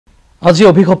আজি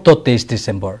অভিশপ্ত 23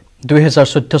 ডিসেম্বৰ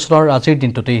 2014 চনৰ আজিৰ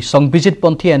দিনটোতেই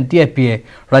সংবিজিতপন্থী NDFBয়ে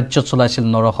ৰাজ্যত চলাইছিল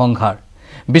নৰসংহাৰ।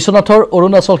 বিশ্বনাথৰ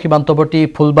অৰুণাচল সীমান্তৱৰ্তী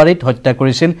ফুলবাৰীত হত্যা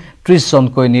কৰিছিল 30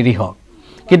 জনকৈ নিৰীহ।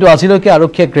 কিন্তু আজিলৈকে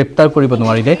আৰক্ষীয়ে গ্ৰেপ্তাৰ কৰিব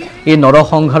নোৱাৰিলে এই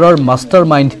নৰসংহাৰৰ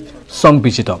মাষ্টাৰমাইণ্ড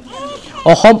সংবিজিতক।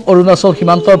 অসম অৰুণাচল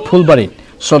সীমান্তৰ ফুলবাৰীত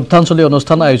শ্ৰদ্ধাঞ্জলি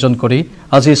অনুষ্ঠান আয়োজন কৰি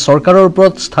আজি চৰকাৰৰ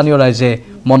ওপৰত স্থানীয় ৰাইজে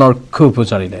মনৰ ক্ষোভ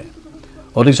উজাৰিলে।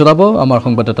 অধিক জনাব আমাৰ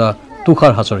সংবাদদাতা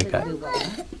তুষাৰ হাজৰিকাই।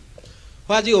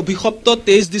 আজি অভিশপ্ত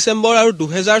 23 ডিসেম্বৰ আৰু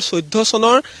 2014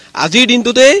 চনৰ আজিৰ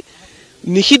দিনটোতে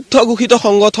নিষিদ্ধ ঘোষিত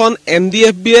সংগঠন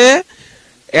NDFBয়ে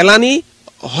এলানি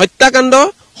হত্যাকাণ্ড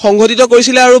সংঘটিত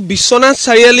কৰিছিল আৰু বিশ্বনাথ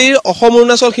চাৰিআলিৰ অসম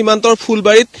অৰুণাচল সীমান্তৰ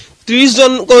ফুলবাৰীত 30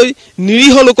 জনকৈ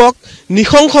নিৰীহ লোকক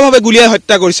নিশংসভাৱে গুলিয়াই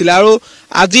হত্যা কৰিছিল। আৰু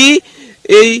আজি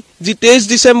এই যি 23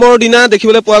 ডিসেম্বৰৰ দিনা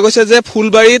দেখিবলৈ পোৱা গৈছে যে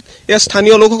ফুলবাৰীত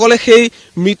স্থানীয় লোকসকলে সেই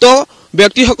মৃত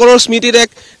ব্যক্তিসকলৰ স্মৃতিত এক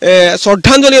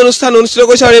শ্ৰদ্ধাঞ্জলি অনুষ্ঠান অনুষ্ঠিত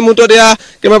কৰিছে। আৰু এই মুহূৰ্তত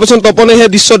কেমেৰা পাৰ্চন তপনে সেই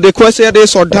দৃশ্য দেখুৱাইছে। ইয়াত এই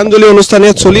শ্ৰদ্ধাঞ্জলি অনুষ্ঠান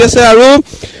ইয়াত চলি আছে আৰু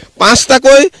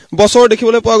 5টাকৈ বছৰ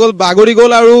দেখিবলৈ পোৱা গ'ল বাগৰি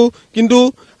গ'ল। আৰু কিন্তু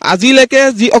আজিলৈকে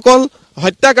যি অকল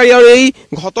হত্যাকাৰী আৰু এই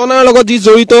ঘটনাৰ লগত যি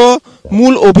জড়িত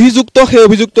মূল অভিযুক্ত সেই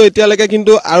অভিযুক্ত এতিয়ালৈকে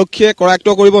কিন্তু আৰক্ষীয়ে কৰায়ত্ব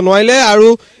কৰিব নোৱাৰিলে। আৰু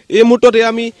এই মুহূৰ্তত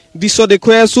আমি দৃশ্য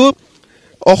দেখুৱাই আছো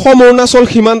অসম অৰুণাচল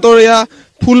সীমান্তৰ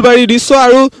ফুলবাৰীৰ দৃশ্য।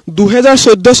 আৰু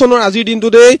 2014 চনৰ আজিৰ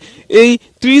দিনটোতে এই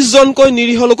 30 জনকৈ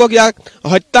নিৰীহ লোকক ইয়াক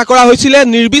হত্যা কৰা হৈছিলে।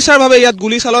 নিৰ্বিচাৰভাৱে ইয়াত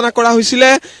গুলী চালনা কৰা হৈছিলে।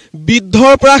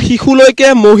 বৃদ্ধৰ পৰা শিশুলৈকে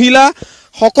মহিলা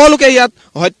সকলোকে ইয়াত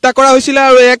হত্যা কৰা হৈছিলে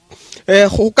আৰু এক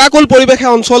শোকাকুল পৰিৱেশে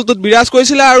অঞ্চলটোত বিৰাজ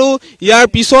কৰিছিলে। আৰু ইয়াৰ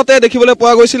পিছতে দেখিবলৈ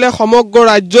পোৱা গৈছিলে সমগ্ৰ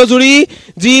ৰাজ্যজুৰি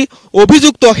যি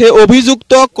অভিযুক্ত সেই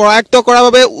অভিযুক্তক কৰায়ত্ব কৰাৰ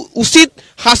বাবে উচিত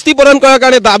শাস্তি প্ৰদান কৰাৰ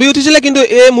কাৰণে দাবী উঠিছিলে। কিন্তু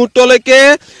এই মুহূৰ্তলৈকে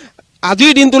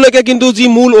আজিৰ দিনটোলৈকে কিন্তু যি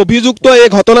মূল অভিযুক্ত এই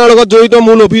ঘটনাৰ লগত জড়িত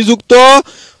মূল অভিযুক্ত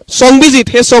সংবিজিত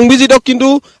সেই সংবিজিতক কিন্তু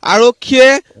আৰক্ষীয়ে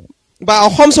বা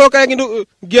অসম চৰকাৰে কিন্তু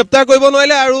গ্ৰেপ্তাৰ কৰিব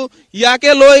নোৱাৰিলে। আৰু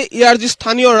ইয়াকে লৈ ইয়াৰ যি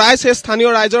স্থানীয় ৰাইজ সেই স্থানীয়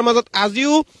ৰাইজৰ মাজত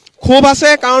আজিও ক্ষোভ আছে,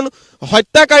 কাৰণ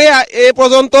হত্যাকাৰীয়ে এই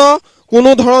পৰ্যন্ত কোনো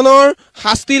ধৰণৰ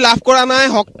শাস্তি লাভ কৰা নাই।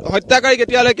 হত্যাকাৰীক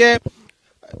এতিয়ালৈকে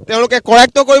তেওঁলোকে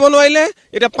কৰায়ত্ব কৰিব নোৱাৰিলে।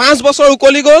 এতিয়া 5 বছৰ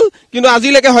উকলি গ'ল কিন্তু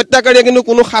আজিলৈকে হত্যাকাৰীয়ে কিন্তু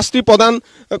কোনো শাস্তি প্ৰদান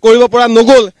কৰিব পৰা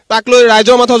নগ'ল। তাক লৈ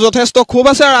ৰাইজৰ মাজত যথেষ্ট ক্ষোভ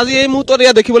আছে। আৰু আজি এই মুহূৰ্তত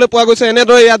ইয়াত দেখিবলৈ পোৱা গৈছে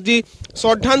এনেদৰে ইয়াত যি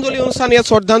শ্ৰদ্ধাঞ্জলি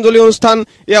অনুষ্ঠান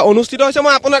ইয়াত অনুষ্ঠিত হৈছে।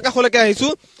 মই আপোনাৰ কাষলৈকে আহিছো।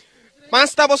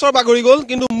 5টা বছৰ বাগৰি গ'ল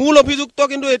কিন্তু মূল অভিযুক্ত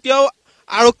কিন্তু এতিয়াও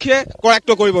আৰক্ষীয়ে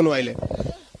কৰায়ত্ব কৰিব নোৱাৰিলে।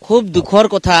 খুব দুখৰ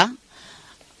কথা।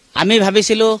 আমি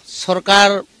ভাবিছিলো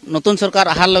নতুন চৰকাৰ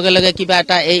অহাৰ লগে লগে কিবা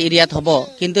এটা এই এৰিয়াত হ'ব,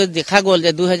 কিন্তু দেখা গ'ল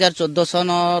যে 2014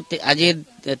 চনত আজিৰ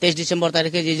 23 ডিসেম্বৰ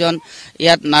তাৰিখে যিজন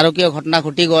ইয়াত নাৰকীয় ঘটনা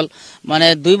ঘটি গ'ল, মানে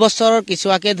 2 বছৰৰ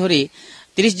কিছুৱাকে ধৰি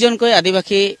 30 জনকৈ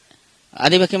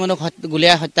আদিবাসী মানুহক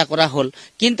গুলীয়াই হত্যা কৰা হ'ল।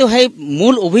 কিন্তু সেই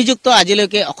মূল অভিযুক্ত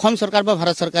আজিলৈকে অসম চৰকাৰ বা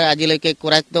ভাৰত চৰকাৰে আজিলৈকে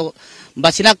কৰায়ত্ব বা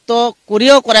চিনাক্ত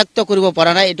কৰিও কৰায়ত্ব কৰিব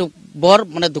পৰা নাই। এইটো বৰ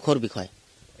মানে দুখৰ বিষয়।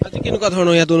 আজি কেনেকুৱা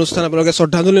ধৰণৰ ইয়াত অনুষ্ঠান আপোনালোকে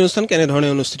শ্ৰদ্ধাঞ্জলি অনুষ্ঠান কেনেধৰণে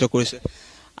অনুষ্ঠিত কৰিছে?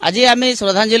 আজি আমি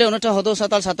শ্ৰদ্ধাঞ্জলি অনুষ্ঠান সদৌ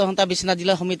চাতাল ছাত্ৰ সন্থা বিশ্বনাথ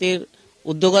জিলা সমিতিৰ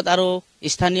উদ্যোগত আৰু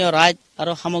স্থানীয় ৰাইজ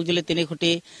আৰু সামগ্ৰী 3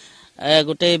 খুঁটি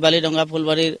গোটেই বালিডঙ্গা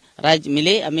ফুলবাৰীৰ ৰাইজ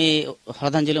মিলি আমি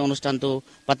শ্ৰদ্ধাঞ্জলি অনুষ্ঠানটো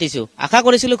পাতিছো। আশা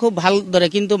কৰিছিলো খুব ভালদৰে,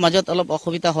 কিন্তু মাজত অলপ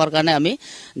অসুবিধা হোৱাৰ কাৰণে আমি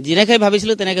যেনেকৈ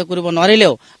ভাবিছিলো তেনেকৈ কৰিব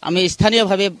নোৱাৰিলেও আমি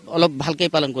স্থানীয়ভাৱে অলপ ভালকৈ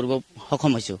পালন কৰিব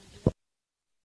সক্ষম হৈছো।